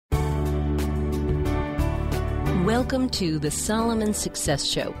Welcome to the Solomon Success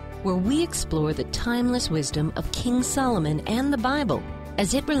Show, where we explore the timeless wisdom of King Solomon and the Bible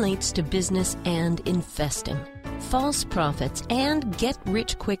as it relates to business and investing. False prophets and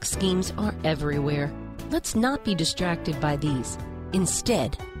get-rich-quick schemes are everywhere. Let's not be distracted by these.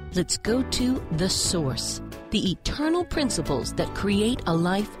 Instead, let's go to the source, the eternal principles that create a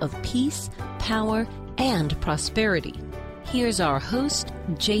life of peace, power, and prosperity. Here's our host,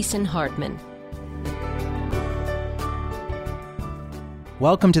 Jason Hartman.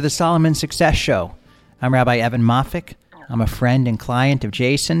 Welcome to the Solomon Success Show. I'm Rabbi Evan Moffick. I'm a friend and client of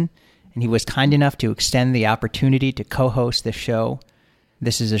Jason, and he was kind enough to extend the opportunity to co-host this show.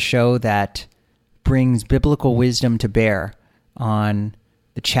 This is a show that brings biblical wisdom to bear on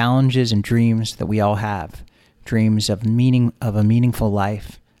the challenges and dreams that we all have. Dreams of meaning, of a meaningful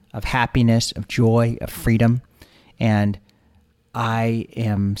life, of happiness, of joy, of freedom. And I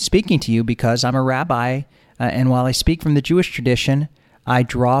am speaking to you because I'm a rabbi, and while I speak from the Jewish tradition, I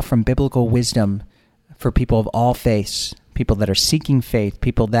draw from biblical wisdom for people of all faiths, people that are seeking faith,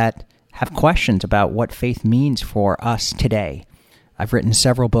 people that have questions about what faith means for us today. I've written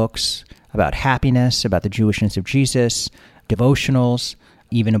several books about happiness, about the Jewishness of Jesus, devotionals,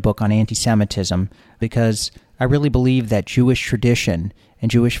 even a book on anti-Semitism, because I really believe that Jewish tradition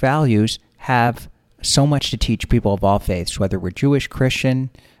and Jewish values have so much to teach people of all faiths, whether we're Jewish, Christian,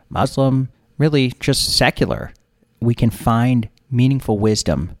 Muslim, really just secular. We can find meaningful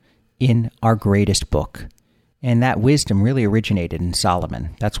wisdom in our greatest book. And that wisdom really originated in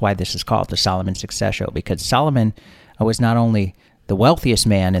Solomon. That's why this is called the Solomon Success Show, because Solomon was not only the wealthiest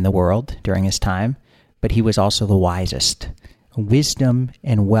man in the world during his time, but he was also the wisest. Wisdom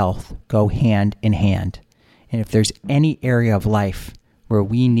and wealth go hand in hand. And if there's any area of life where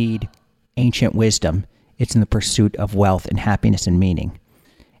we need ancient wisdom, it's in the pursuit of wealth and happiness and meaning.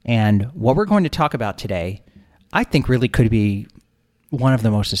 And what we're going to talk about today, I think really could be one of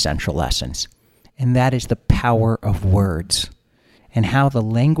the most essential lessons, and that is the power of words and how the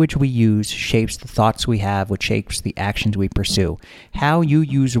language we use shapes the thoughts we have, which shapes the actions we pursue. How you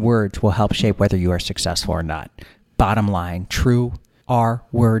use words will help shape whether you are successful or not. Bottom line, true, our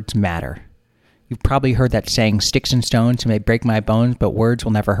words matter. You've probably heard that saying, sticks and stones may break my bones, but words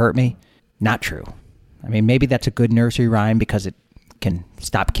will never hurt me. Not true. I mean, maybe that's a good nursery rhyme because it can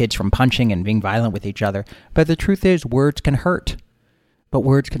stop kids from punching and being violent with each other, but the truth is words can hurt. But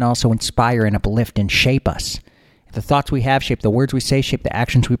words can also inspire and uplift and shape us. The thoughts we have shape the words we say, shape the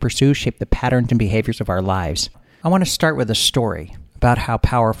actions we pursue, shape the patterns and behaviors of our lives. I want to start with a story about how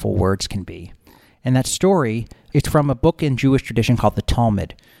powerful words can be. And that story is from a book in Jewish tradition called the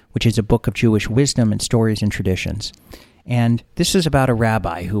Talmud, which is a book of Jewish wisdom and stories and traditions. And this is about a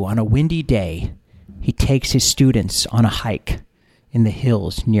rabbi who, on a windy day, he takes his students on a hike in the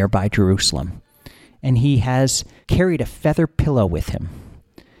hills nearby Jerusalem. And he has carried a feather pillow with him.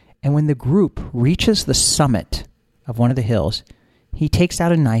 And when the group reaches the summit of one of the hills, he takes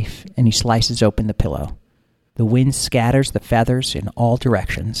out a knife and he slices open the pillow. The wind scatters the feathers in all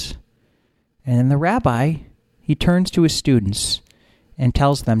directions. And then the rabbi, he turns to his students and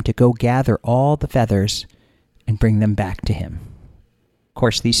tells them to go gather all the feathers and bring them back to him. Of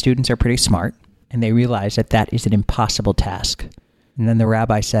course, these students are pretty smart, and they realize that that is an impossible task. And then the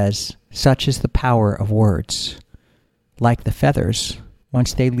rabbi says, such is the power of words. Like the feathers,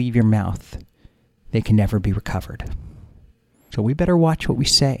 once they leave your mouth, they can never be recovered. So we better watch what we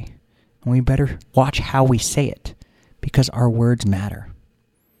say, and we better watch how we say it, because our words matter.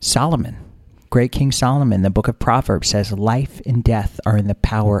 Solomon, great King Solomon, the book of Proverbs says, life and death are in the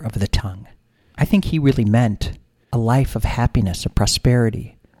power of the tongue. I think he really meant a life of happiness, of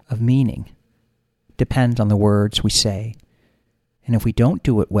prosperity, of meaning. Depends on the words we say. And if we don't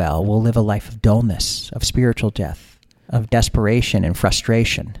do it well, we'll live a life of dullness, of spiritual death, of desperation and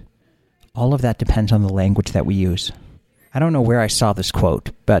frustration. All of that depends on the language that we use. I don't know where I saw this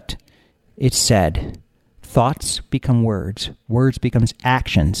quote, but it said, thoughts become words, words becomes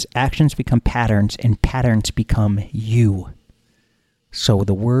actions, actions become patterns, and patterns become you. So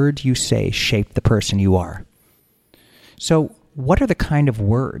the words you say shape the person you are. So what are the kind of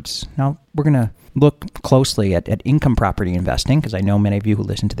words? Now, we're going to look closely at income property investing, because I know many of you who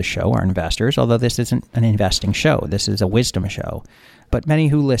listen to the show are investors, although this isn't an investing show. This is a wisdom show. But many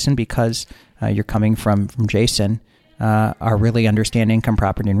who listen, because you're coming from Jason, are really understand income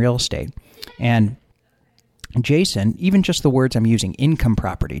property and real estate. And Jason, even just the words I'm using, income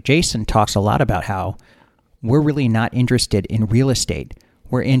property, Jason talks a lot about how we're really not interested in real estate.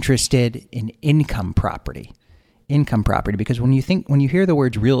 We're interested in income property. Income property, because when you hear the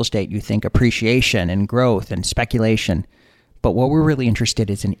words real estate, you think appreciation and growth and speculation. But what we're really interested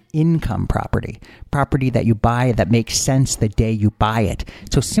in is an income property that you buy that makes sense the day you buy it.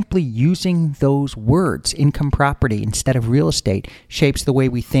 So simply using those words, income property, instead of real estate, shapes the way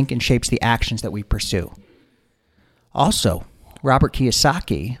we think and shapes the actions that we pursue. Also, Robert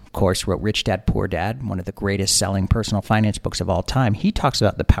Kiyosaki, of course, wrote Rich Dad, Poor Dad, one of the greatest selling personal finance books of all time. He talks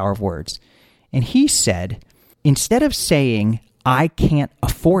about the power of words. And he said, instead of saying, I can't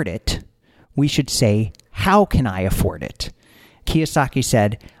afford it, we should say, how can I afford it? Kiyosaki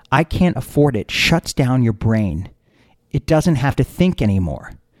said, I can't afford it shuts down your brain. It doesn't have to think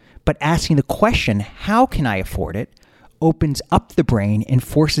anymore. But asking the question, how can I afford it, opens up the brain and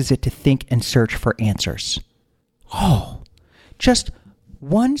forces it to think and search for answers. Oh, just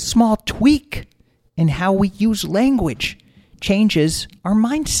one small tweak in how we use language changes our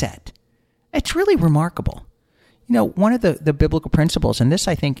mindset. It's really remarkable. You know, one of the biblical principles, and this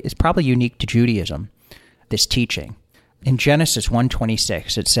I think is probably unique to Judaism, this teaching. In Genesis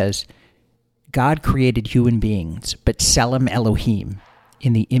 1:26, it says, God created human beings, B'Tselem Elohim,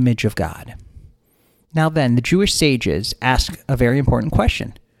 in the image of God. Now then, the Jewish sages ask a very important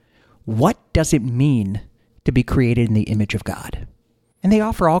question. What does it mean to be created in the image of God? And they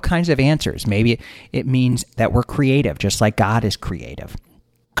offer all kinds of answers. Maybe it means that we're creative, just like God is creative.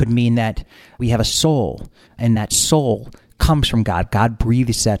 Could mean that we have a soul, and that soul comes from God. God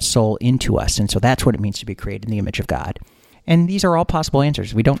breathes that soul into us, and so that's what it means to be created in the image of God. And these are all possible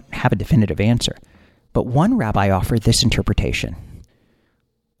answers. We don't have a definitive answer. But one rabbi offered this interpretation.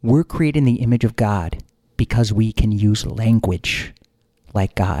 We're created in the image of God because we can use language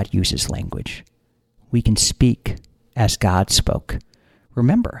like God uses language. We can speak as God spoke.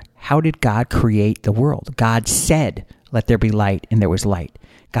 Remember, how did God create the world? God said, let there be light, and there was light.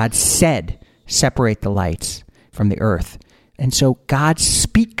 God said, separate the lights from the earth. And so God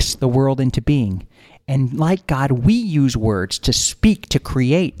speaks the world into being. And like God, we use words to speak, to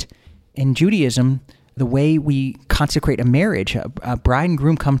create. In Judaism, the way we consecrate a marriage, a bride and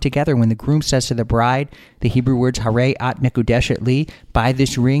groom come together. When the groom says to the bride, the Hebrew words, Harei at mekudeshet li, by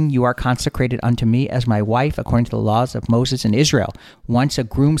this ring you are consecrated unto me as my wife, according to the laws of Moses and Israel. Once a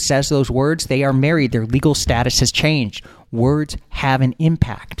groom says those words, they are married. Their legal status has changed. Words have an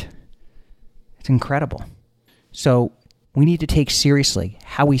impact. It's incredible. So we need to take seriously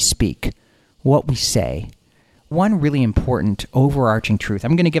how we speak, what we say. One really important overarching truth,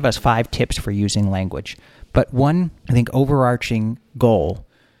 I'm going to give us 5 tips for using language, but one, I think, overarching goal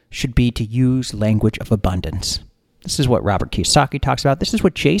should be to use language of abundance. This is what Robert Kiyosaki talks about. This is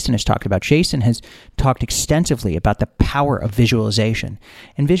what Jason has talked about. Jason has talked extensively about the power of visualization.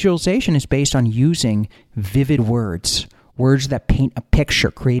 And visualization is based on using vivid words, words that paint a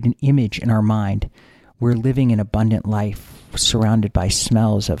picture, create an image in our mind. We're living an abundant life surrounded by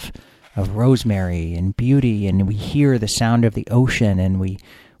smells of rosemary and beauty, and we hear the sound of the ocean, and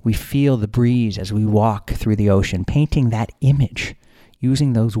we feel the breeze as we walk through the ocean. Painting that image,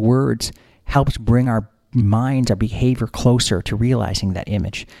 using those words, helps bring our minds, our behavior closer to realizing that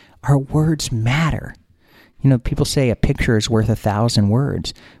image. Our words matter. You know, people say a picture is worth 1,000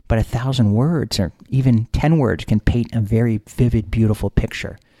 words, but 1,000 words, or even 10 words, can paint a very vivid, beautiful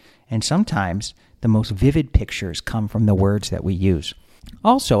picture. And sometimes the most vivid pictures come from the words that we use.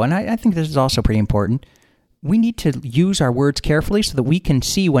 Also, and I think this is also pretty important, we need to use our words carefully so that we can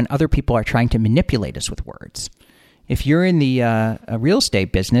see when other people are trying to manipulate us with words. If you're in the real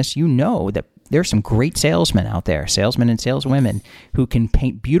estate business, you know that there's some great salesmen out there, salesmen and saleswomen, who can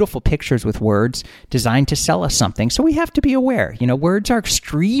paint beautiful pictures with words designed to sell us something. So we have to be aware. You know, words are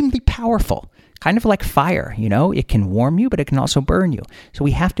extremely powerful, kind of like fire. You know, it can warm you, but it can also burn you. So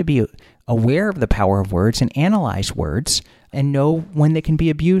we have to be aware of the power of words and analyze words and know when they can be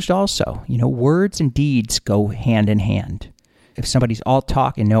abused also. You know, words and deeds go hand in hand. If somebody's all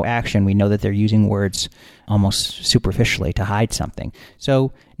talk and no action, we know that they're using words almost superficially to hide something.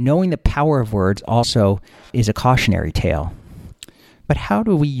 So knowing the power of words also is a cautionary tale. But how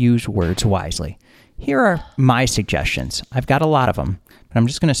do we use words wisely? Here are my suggestions. I've got a lot of them, but I'm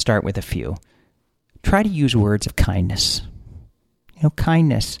just going to start with a few. Try to use words of kindness. You know,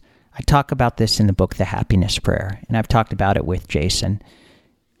 kindness. I talk about this in the book, The Happiness Prayer, and I've talked about it with Jason.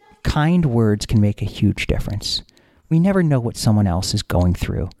 Kind words can make a huge difference. We never know what someone else is going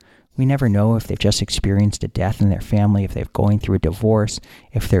through. We never know if they've just experienced a death in their family, if they're going through a divorce,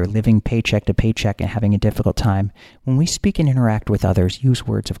 if they're living paycheck to paycheck and having a difficult time. When we speak and interact with others, use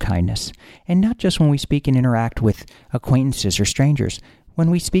words of kindness. And not just when we speak and interact with acquaintances or strangers.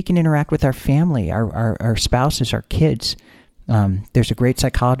 When we speak and interact with our family, our spouses, our kids. There's a great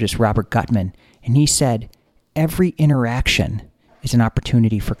psychologist, Robert Gutman, and he said, every interaction is an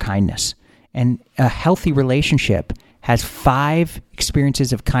opportunity for kindness. And a healthy relationship has 5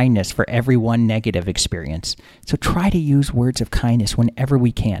 experiences of kindness for every 1 negative experience. So try to use words of kindness whenever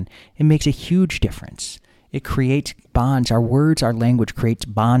we can. It makes a huge difference. It creates bonds. Our words, our language creates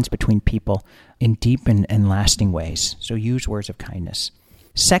bonds between people in deep and lasting ways. So use words of kindness.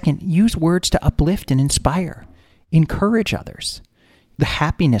 Second, use words to uplift and inspire. Encourage others. The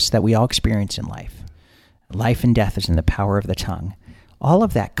happiness that we all experience in life. Life and death is in the power of the tongue. All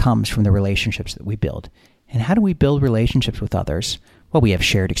of that comes from the relationships that we build. And how do we build relationships with others? Well, we have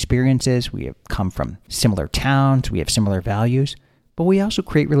shared experiences. We have come from similar towns. We have similar values. But we also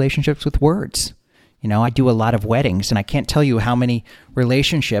create relationships with words. You know, I do a lot of weddings, and I can't tell you how many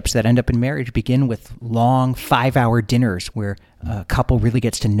relationships that end up in marriage begin with long 5-hour dinners where a couple really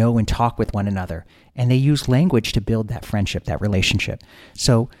gets to know and talk with one another. And they use language to build that friendship, that relationship.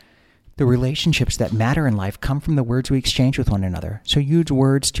 So the relationships that matter in life come from the words we exchange with one another. So use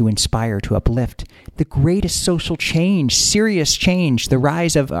words to inspire, to uplift. The greatest social change, serious change, the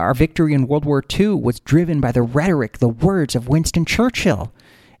rise of our victory in World War II was driven by the rhetoric, the words of Winston Churchill.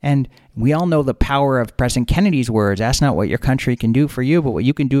 And we all know the power of President Kennedy's words, ask not what your country can do for you, but what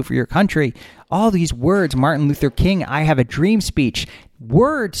you can do for your country. All these words, Martin Luther King, I have a dream speech.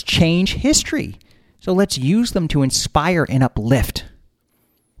 Words change history. So let's use them to inspire and uplift.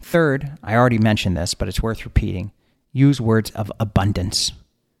 Third, I already mentioned this, but it's worth repeating. Use words of abundance.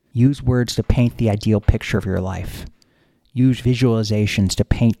 Use words to paint the ideal picture of your life. Use visualizations to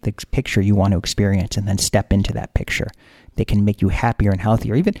paint the picture you want to experience and then step into that picture. They can make you happier and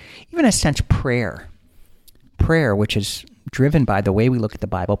healthier. Even a sense prayer. Prayer, which is driven by the way we look at the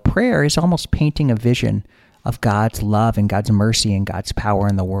Bible, prayer is almost painting a vision of God's love and God's mercy and God's power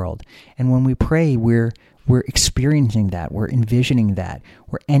in the world. And when we pray, we're experiencing that. We're envisioning that.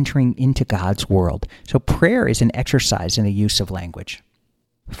 We're entering into God's world. So prayer is an exercise in the use of language.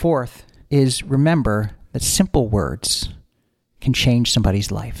 Fourth is remember that simple words can change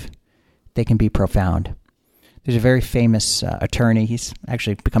somebody's life. They can be profound. There's a very famous attorney. He's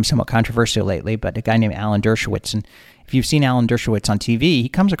actually become somewhat controversial lately, but a guy named Alan Dershowitz. And if you've seen Alan Dershowitz on TV, he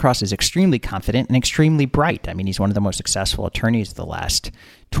comes across as extremely confident and extremely bright. I mean, he's one of the most successful attorneys of the last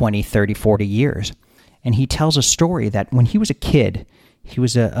 20, 30, 40 years. And he tells a story that when he was a kid, he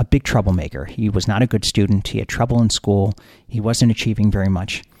was a big troublemaker. He was not a good student. He had trouble in school. He wasn't achieving very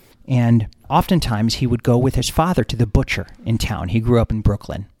much. And oftentimes he would go with his father to the butcher in town. He grew up in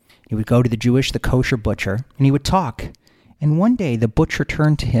Brooklyn. He would go to the kosher butcher, and he would talk. And one day the butcher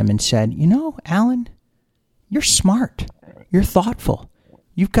turned to him and said, you know, Alan, you're smart. You're thoughtful.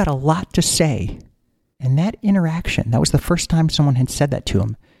 You've got a lot to say. And that interaction, that was the first time someone had said that to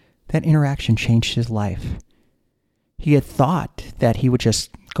him. That interaction changed his life. He had thought that he would just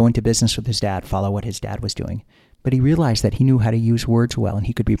go into business with his dad, follow what his dad was doing. But he realized that he knew how to use words well and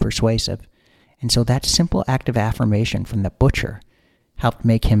he could be persuasive. And so that simple act of affirmation from the butcher helped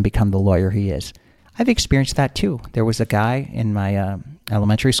make him become the lawyer he is. I've experienced that too. There was a guy in my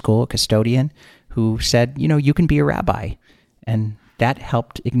elementary school, a custodian, who said, you know, you can be a rabbi. And that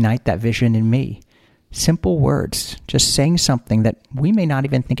helped ignite that vision in me. Simple words, just saying something that we may not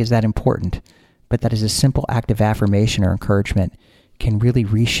even think is that important, but that is a simple act of affirmation or encouragement can really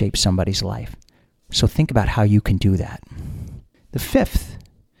reshape somebody's life. So think about how you can do that. The fifth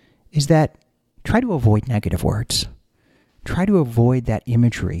is that try to avoid negative words. Try to avoid that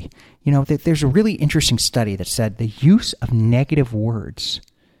imagery. You know, there's a really interesting study that said the use of negative words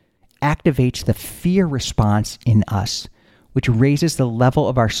activates the fear response in us, which raises the level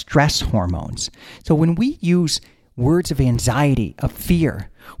of our stress hormones. So when we use words of anxiety, of fear,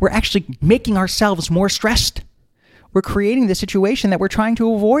 we're actually making ourselves more stressed. We're creating the situation that we're trying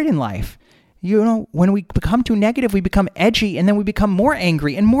to avoid in life. You know, when we become too negative, we become edgy, and then we become more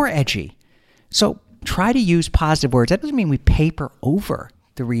angry and more edgy. So try to use positive words. That doesn't mean we paper over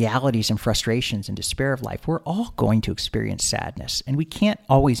the realities and frustrations and despair of life. We're all going to experience sadness, and we can't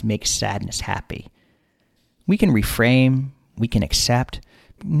always make sadness happy. We can reframe, we can accept.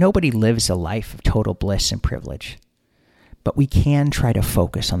 Nobody lives a life of total bliss and privilege. But we can try to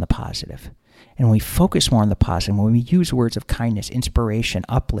focus on the positive. And when we focus more on the positive, when we use words of kindness, inspiration,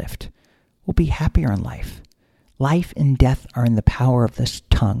 uplift, we'll be happier in life. Life and death are in the power of this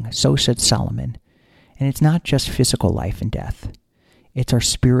tongue, so said Solomon. And it's not just physical life and death. It's our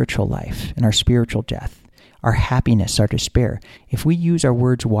spiritual life and our spiritual death, our happiness, our despair. If we use our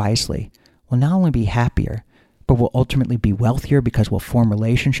words wisely, we'll not only be happier, but we'll ultimately be wealthier because we'll form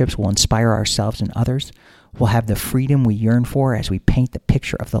relationships, we'll inspire ourselves and others. We'll have the freedom we yearn for as we paint the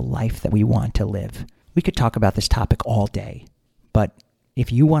picture of the life that we want to live. We could talk about this topic all day, but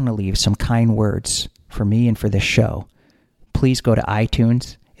if you want to leave some kind words for me and for this show, please go to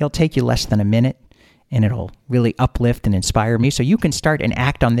iTunes. It'll take you less than a minute, and it'll really uplift and inspire me. So you can start and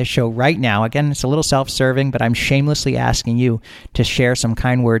act on this show right now. Again, it's a little self-serving, but I'm shamelessly asking you to share some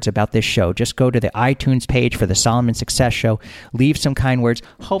kind words about this show. Just go to the iTunes page for the Solomon Success Show, leave some kind words.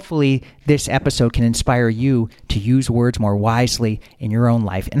 Hopefully this episode can inspire you to use words more wisely in your own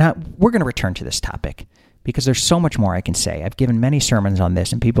life. And we're going to return to this topic because there's so much more I can say. I've given many sermons on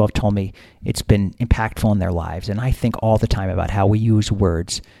this, and people have told me it's been impactful in their lives. And I think all the time about how we use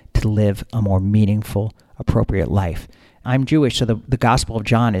words to live a more meaningful, appropriate life. I'm Jewish, so the Gospel of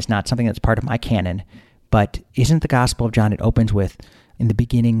John is not something that's part of my canon, but isn't the Gospel of John, it opens with, in the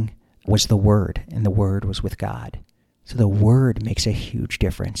beginning was the Word, and the Word was with God. So the Word makes a huge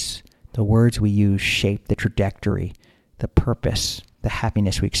difference. The words we use shape the trajectory, the purpose, the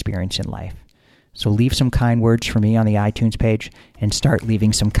happiness we experience in life. So leave some kind words for me on the iTunes page and start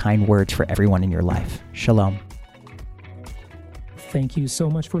leaving some kind words for everyone in your life. Shalom. Thank you so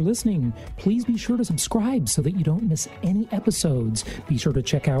much for listening. Please be sure to subscribe so that you don't miss any episodes. Be sure to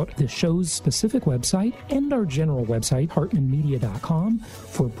check out the show's specific website and our general website, hartmanmedia.com,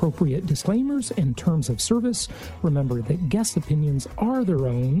 for appropriate disclaimers and terms of service. Remember that guest opinions are their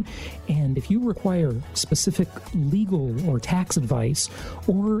own, and if you require specific legal or tax advice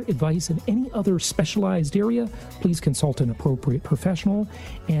or advice in any other specialized area, please consult an appropriate professional.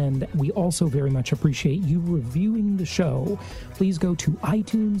 And we also very much appreciate you reviewing the show. Please go to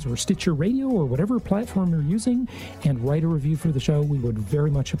iTunes or Stitcher Radio or whatever platform you're using and write a review for the show. We would very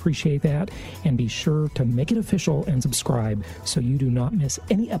much appreciate that. And be sure to make it official and subscribe so you do not miss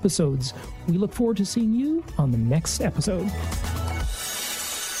any episodes. We look forward to seeing you on the next episode.